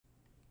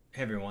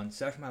Hey everyone,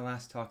 so after my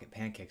last talk at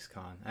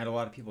PancakeSCon, I had a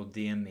lot of people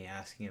DM me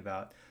asking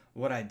about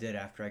what I did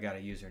after I got a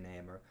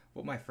username or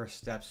what my first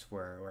steps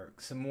were or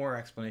some more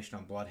explanation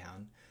on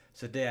Bloodhound.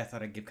 So today I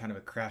thought I'd give kind of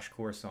a crash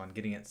course on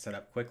getting it set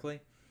up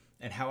quickly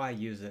and how I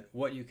use it,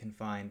 what you can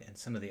find, and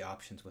some of the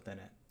options within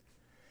it.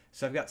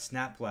 So I've got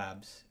Snap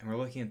Labs and we're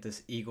looking at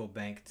this Eagle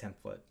Bank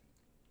template.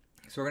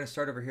 So we're going to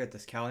start over here at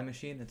this Kali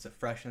machine. It's a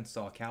fresh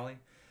install Kali.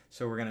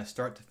 So we're going to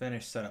start to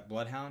finish set up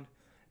Bloodhound,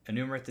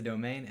 enumerate the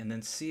domain, and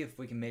then see if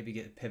we can maybe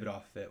get a pivot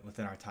off of it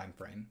within our time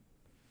frame.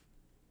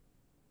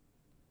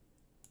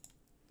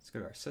 Let's go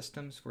to our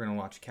systems. We're going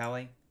to launch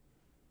Kali.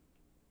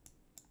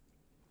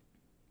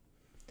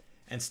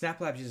 And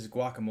SnapLabs uses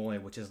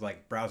Guacamole, which is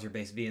like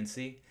browser-based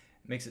VNC. It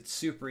makes it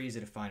super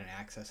easy to find and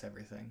access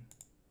everything.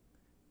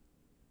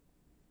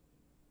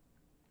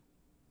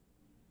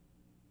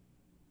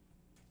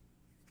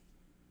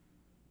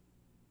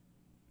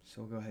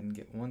 So we'll go ahead and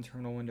get one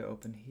terminal window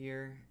open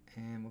here,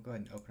 and we'll go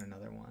ahead and open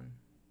another one.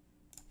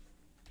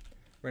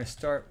 We're going to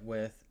start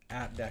with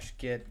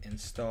app-get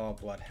install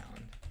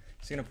Bloodhound.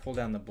 It's going to pull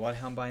down the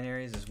Bloodhound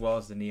binaries as well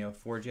as the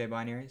Neo4j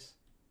binaries.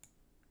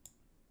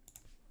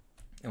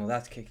 And while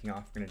that's kicking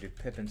off, we're going to do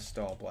pip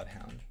install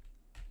Bloodhound.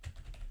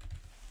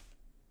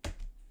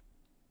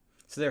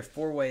 So there are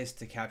 4 ways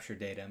to capture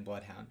data in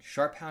Bloodhound.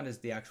 SharpHound is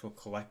the actual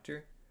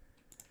collector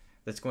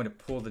that's going to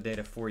pull the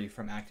data for you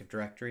from Active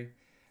Directory.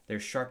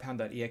 There's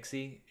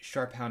sharphound.exe,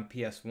 sharphound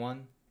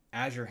ps1,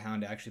 Azure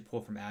Hound to actually pull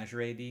from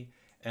Azure AD,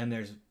 and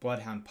there's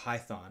Bloodhound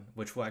Python,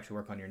 which will actually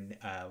work on your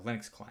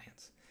Linux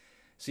clients.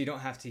 So you don't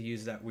have to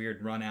use that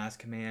weird run as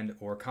command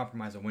or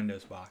compromise a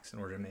Windows box in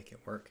order to make it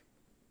work.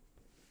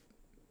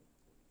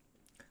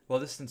 While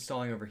this is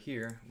installing over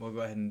here, we'll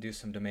go ahead and do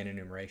some domain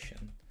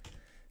enumeration.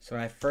 So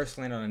when I first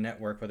land on a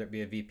network, whether it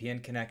be a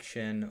VPN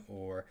connection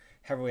or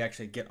however we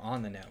actually get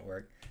on the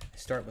network, I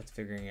start with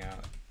figuring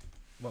out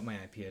what my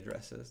IP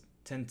address is.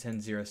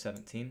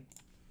 10.10.0.17.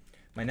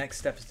 My next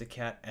step is to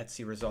cat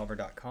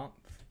etcresolver.conf.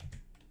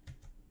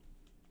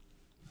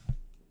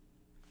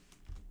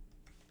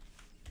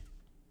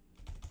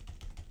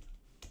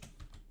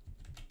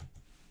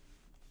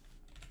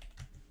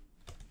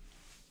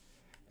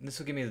 And this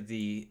will give me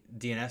the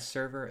DNS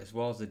server as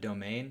well as the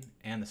domain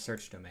and the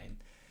search domain.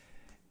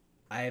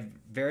 I've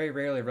very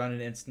rarely run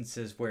into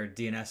instances where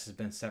DNS has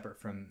been separate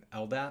from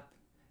ldap.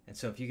 And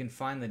so if you can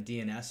find the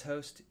DNS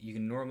host, you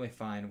can normally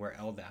find where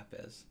ldap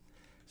is.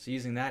 So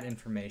using that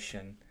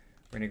information,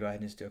 we're going to go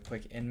ahead and just do a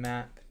quick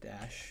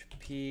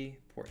nmap-p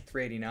port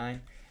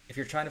 389. If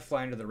you're trying to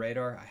fly under the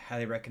radar, I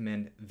highly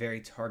recommend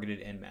very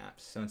targeted nmaps.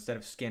 So instead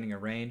of scanning a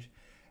range,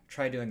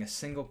 try doing a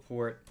single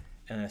port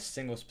and then a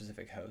single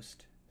specific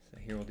host. So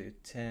here we'll do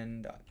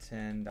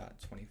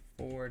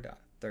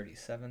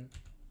 10.10.24.37.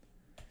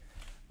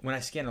 When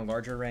I scan a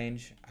larger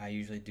range, I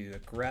usually do a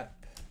grep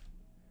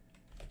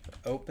for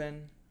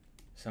open.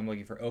 So I'm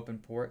looking for open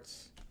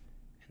ports.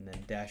 And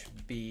then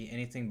 -b,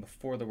 anything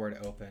before the word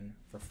open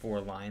for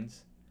 4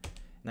 lines.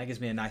 And that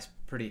gives me a nice,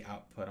 pretty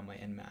output on my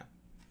nmap.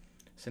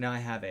 So now I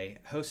have a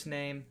host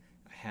name,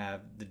 I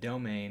have the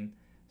domain,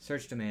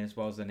 search domain, as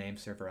well as the name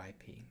server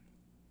IP.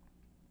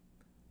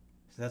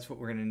 So that's what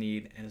we're going to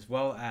need, and as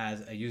well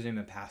as a username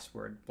and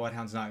password.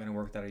 Bloodhound's not going to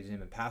work without a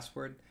username and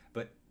password,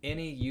 but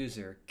any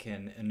user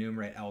can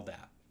enumerate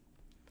ldap.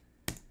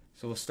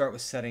 So we'll start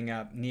with setting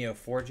up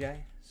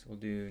Neo4j. So we'll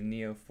do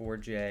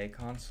Neo4j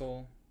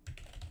console.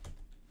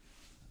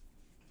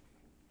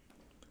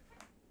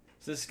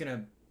 So this is going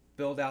to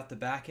build out the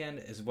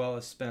backend as well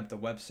as spin up the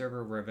web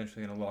server we're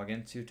eventually going to log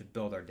into to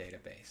build our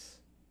database.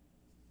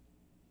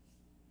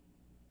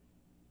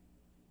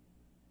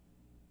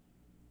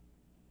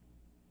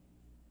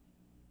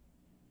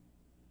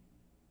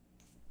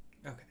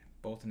 Okay,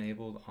 both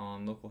enabled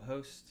on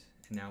localhost,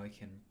 and now we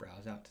can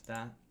browse out to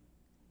that.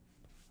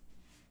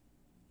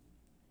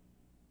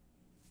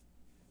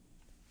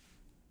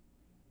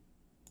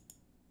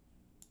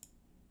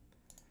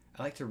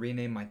 I like to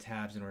rename my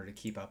tabs in order to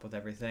keep up with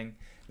everything.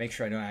 Make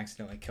sure I don't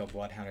accidentally kill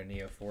Bloodhound or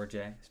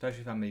Neo4j,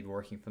 especially if I'm going to be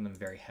working from them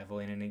very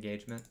heavily in an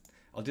engagement.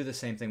 I'll do the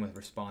same thing with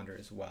Responder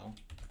as well.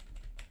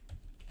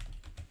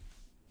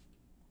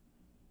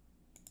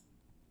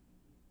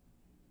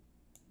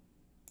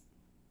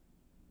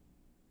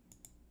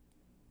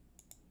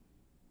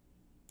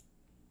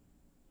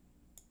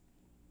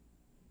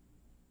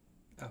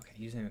 Okay,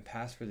 username and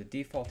password. The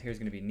default here is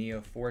going to be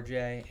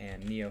Neo4j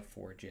and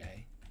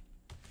Neo4j.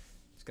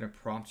 It's going to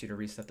prompt you to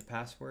reset the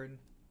password.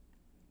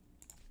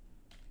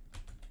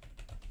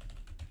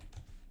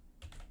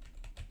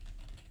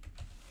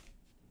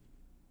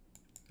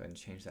 Go ahead and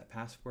change that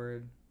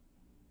password.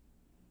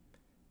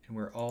 And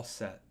we're all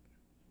set.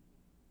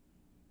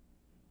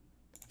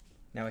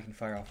 Now we can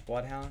fire off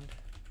Bloodhound.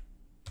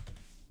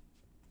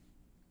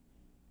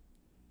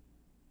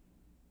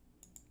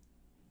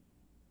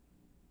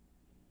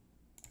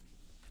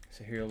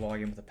 So here you'll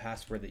log in with the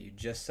password that you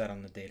just set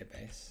on the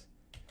database.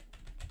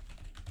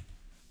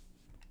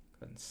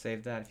 Go ahead and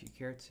save that if you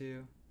care to,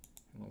 and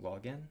we'll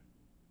log in.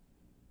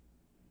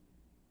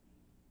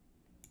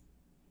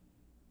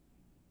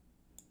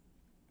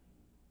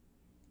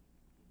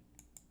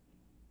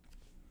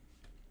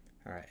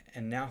 All right,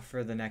 and now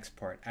for the next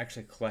part,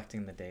 actually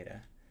collecting the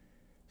data.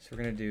 So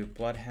we're going to do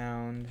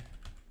Bloodhound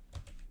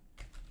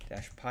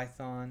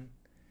 -Python.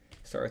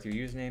 Start with your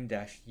username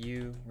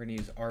 -u. We're going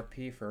to use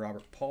RP for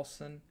Robert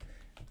Paulson.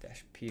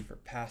 -p for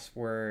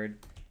password.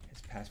 His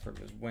password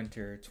was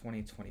winter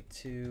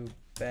 2022.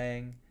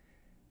 Bang.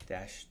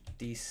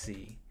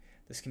 -dc.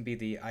 This can be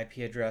the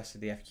IP address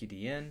of the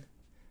FQDN.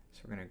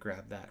 So we're going to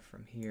grab that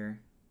from here.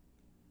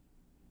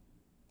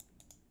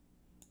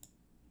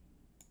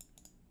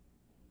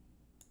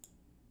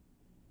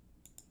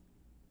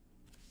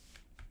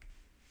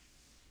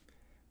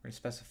 We're going to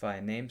specify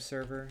a name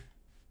server.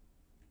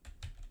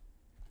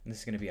 And this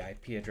is going to be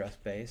IP address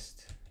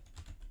based.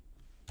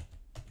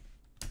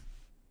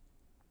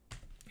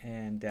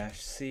 And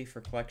 -c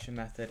for collection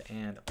method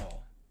and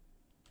all.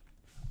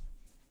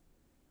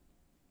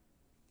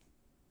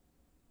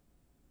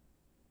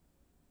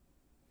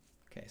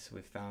 Okay, so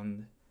we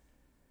found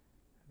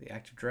the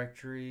Active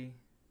Directory.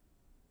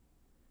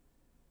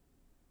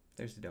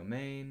 There's the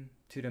domain,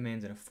 2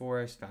 domains in a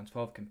forest, found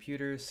 12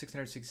 computers,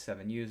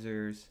 667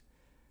 users,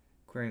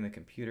 querying the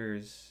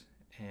computers,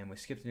 and we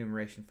skipped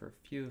enumeration for a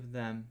few of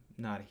them,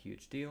 not a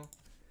huge deal.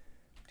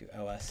 Do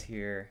ls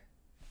here,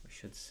 we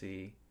should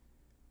see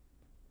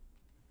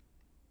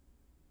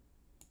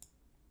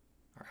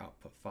our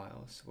output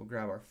files. So we'll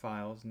grab our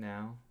files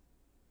now,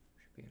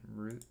 should be in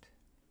root.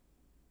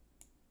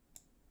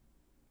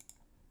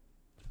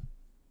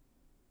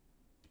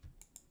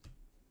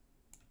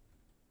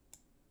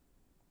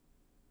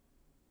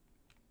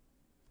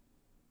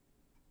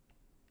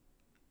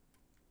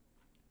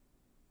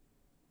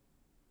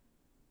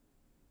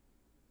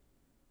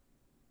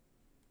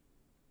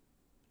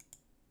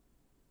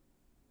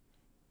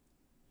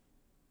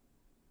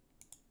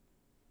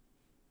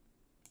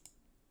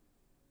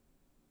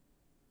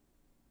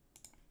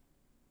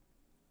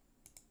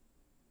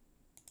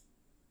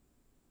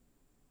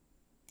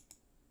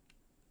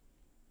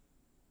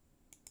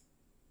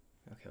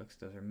 Okay, looks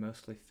those are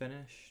mostly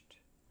finished.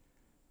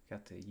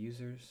 Got the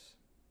users.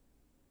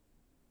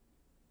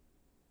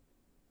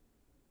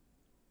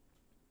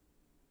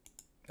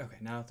 Okay,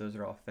 now that those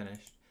are all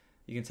finished,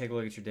 you can take a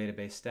look at your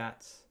database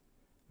stats.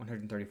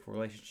 134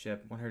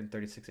 relationship,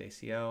 136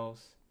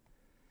 ACLs.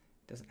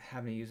 Doesn't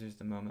have any users at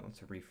the moment.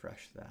 Let's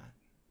refresh that.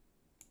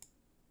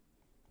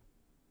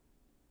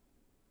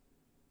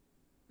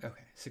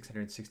 Okay,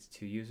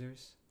 662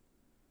 users.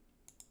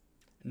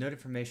 Node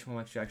information will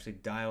let you actually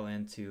dial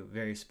into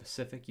very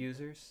specific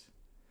users.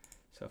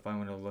 So if I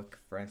want to look,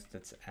 for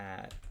instance,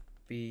 at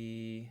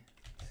Blaze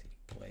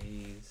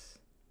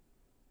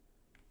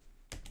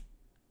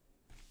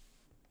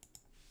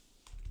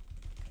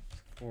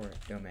for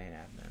domain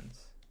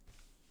admins.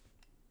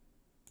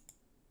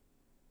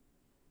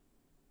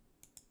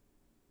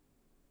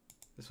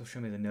 This will show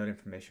me the node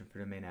information for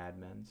domain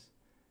admins.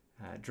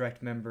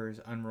 Direct members,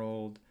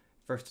 unrolled,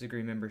 first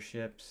degree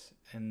memberships,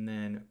 and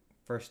then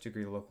first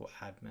degree local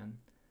admin.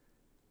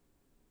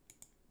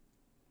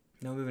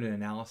 Now moving to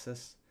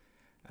analysis.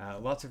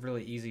 Lots of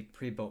really easy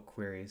pre-built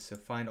queries. So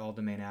find all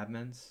domain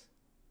admins.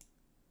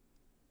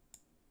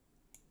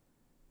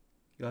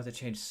 You'll have to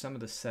change some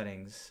of the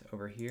settings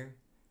over here,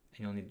 and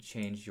you'll need to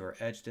change your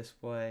edge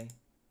display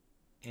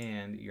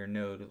and your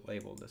node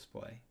label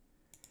display.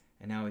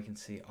 And now we can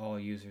see all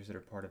users that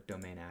are part of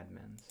domain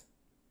admins.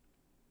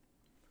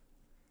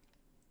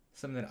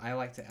 Something that I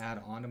like to add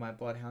onto my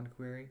Bloodhound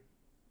query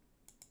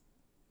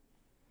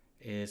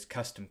is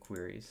custom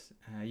queries.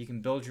 You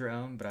can build your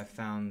own, but I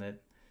found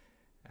that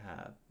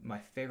my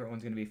favorite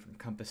one's going to be from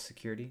Compass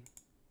Security.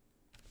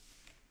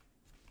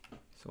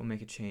 So we'll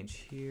make a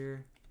change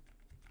here.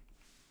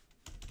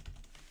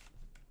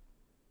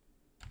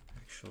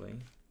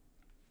 Actually,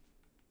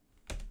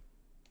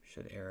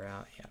 should error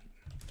out. Yeah,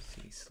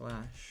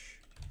 c/cd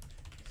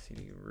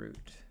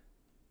root.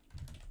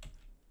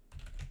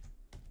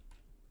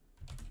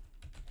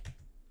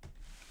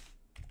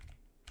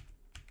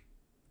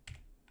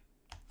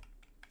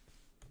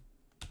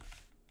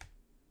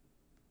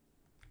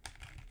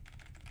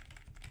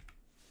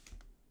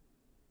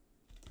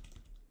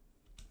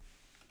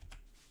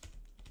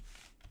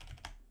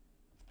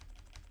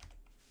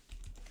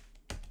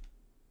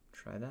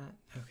 Try that.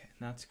 Okay,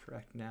 that's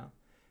correct now.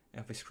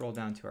 And if we scroll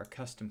down to our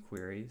custom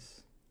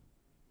queries,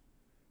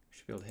 we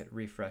should be able to hit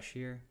refresh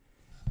here.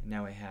 And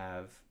now we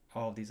have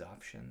all of these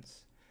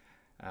options.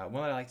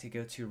 One I like to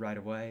go to right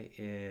away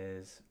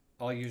is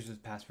all users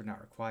with password not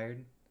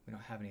required. We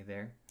don't have any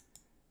there.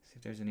 See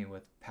if there's any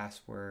with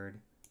password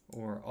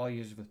or all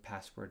users with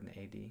password and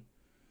AD.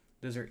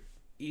 Those are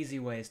easy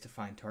ways to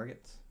find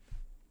targets.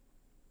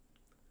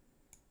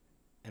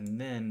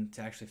 And then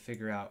to actually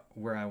figure out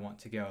where I want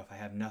to go if I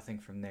have nothing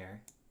from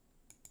there,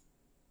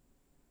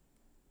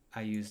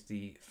 I use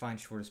the find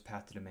shortest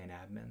path to domain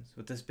admins.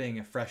 With this being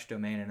a fresh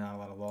domain and not a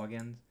lot of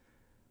logins,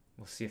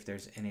 we'll see if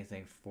there's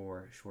anything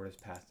for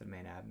shortest path to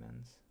domain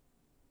admins.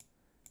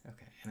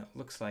 Okay, and it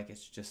looks like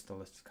it's just the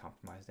list of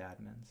compromised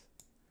admins.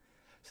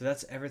 So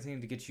that's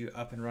everything to get you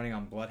up and running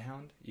on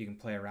Bloodhound. You can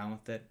play around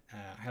with it. I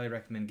highly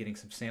recommend getting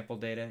some sample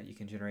data. You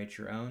can generate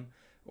your own,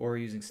 or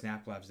using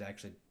SnapLabs to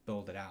actually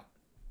build it out.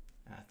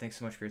 Thanks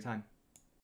so much for your time.